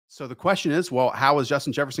So the question is, well, how is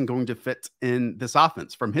Justin Jefferson going to fit in this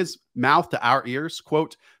offense? From his mouth to our ears,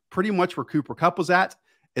 quote, pretty much where Cooper Kupp was at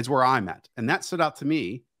is where I'm at. And that stood out to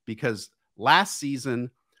me because last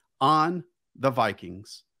season on the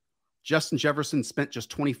Vikings, Justin Jefferson spent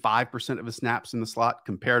just 25% of his snaps in the slot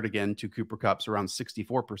compared again to Cooper Kupp's around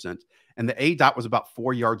 64%. And the ADOT was about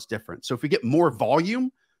 4 yards different. So if we get more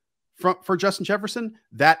volume for Justin Jefferson,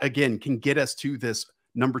 that again can get us to this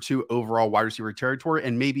number 2 overall wide receiver territory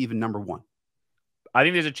and maybe even number 1. I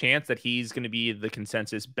think there's a chance that he's going to be the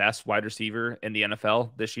consensus best wide receiver in the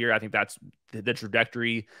NFL this year. I think that's the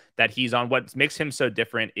trajectory that he's on. What makes him so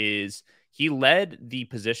different is he led the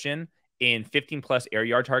position in 15+ air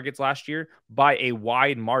yard targets last year by a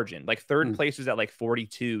wide margin. Like third place was at like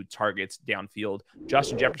 42 targets downfield.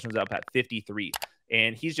 Justin Jefferson was up at 53.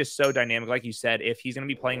 And he's just so dynamic. Like you said, if he's going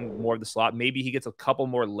to be playing more of the slot, maybe he gets a couple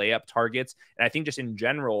more layup targets. And I think just in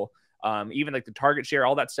general, even like the target share,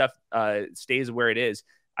 all that stuff stays where it is.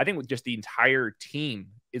 I think with just the entire team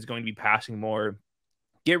is going to be passing more.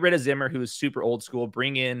 Get rid of Zimmer, who is super old school.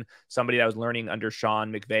 Bring in somebody that was learning under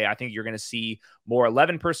Sean McVay. I think you're going to see more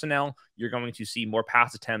 11 personnel. You're going to see more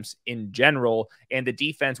pass attempts in general. And the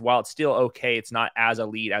defense, while it's still okay, it's not as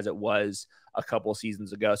elite as it was a couple of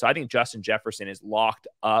seasons ago. So I think Justin Jefferson is locked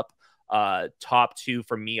up top 2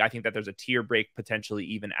 for me. I think that there's a tier break potentially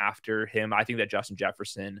even after him. I think that Justin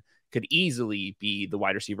Jefferson could easily be the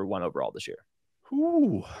wide receiver 1 overall this year.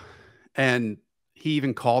 Ooh. And he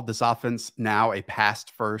even called this offense now a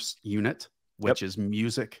pass-first unit, which is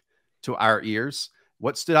music to our ears.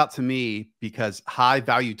 What stood out to me, because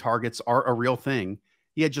high-value targets are a real thing,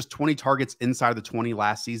 he had just 20 targets inside of the 20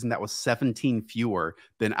 last season. That was 17 fewer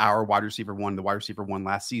than our wide receiver 1, the wide receiver 1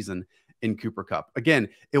 last season in Cooper Kupp. Again,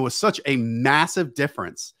 it was such a massive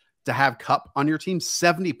difference to have Kupp on your team.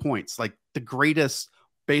 70 points, like the greatest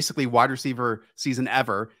basically wide receiver season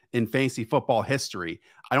ever in fantasy football history.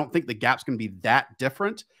 I don't think the gap's going to be that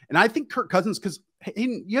different. And I think Kirk Cousins, because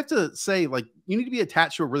you have to say, like, you need to be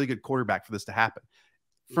attached to a really good quarterback for this to happen.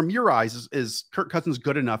 From your eyes, is Kirk Cousins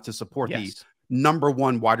good enough to support the number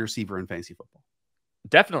 1 wide receiver in fantasy football?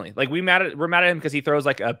 Definitely. Like we're mad at him because he throws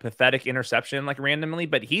like a pathetic interception like randomly,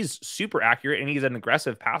 but he's super accurate and he's an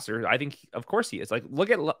aggressive passer. I think, of course, he is. Like look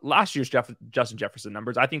at last year's Justin Jefferson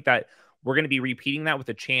numbers. I think that we're going to be repeating that with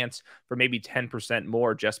a chance for maybe 10%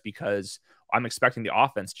 more, just because I'm expecting the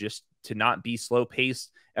offense just to not be slow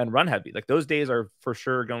paced and run heavy. Like those days are for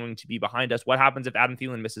sure going to be behind us. What happens if Adam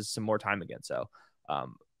Thielen misses some more time again? So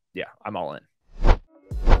yeah, I'm all in.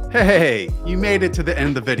 Hey, you made it to the end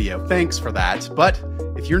of the video. Thanks for that. But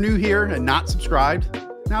if you're new here and not subscribed,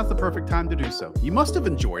 now's the perfect time to do so. You must have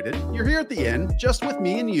enjoyed it. You're here at the end, just with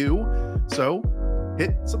me and you. So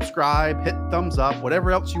hit subscribe, hit thumbs up,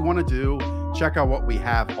 whatever else you want to do. Check out what we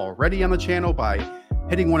have already on the channel by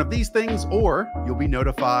hitting one of these things, or you'll be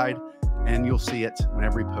notified and you'll see it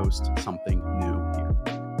whenever we post something new.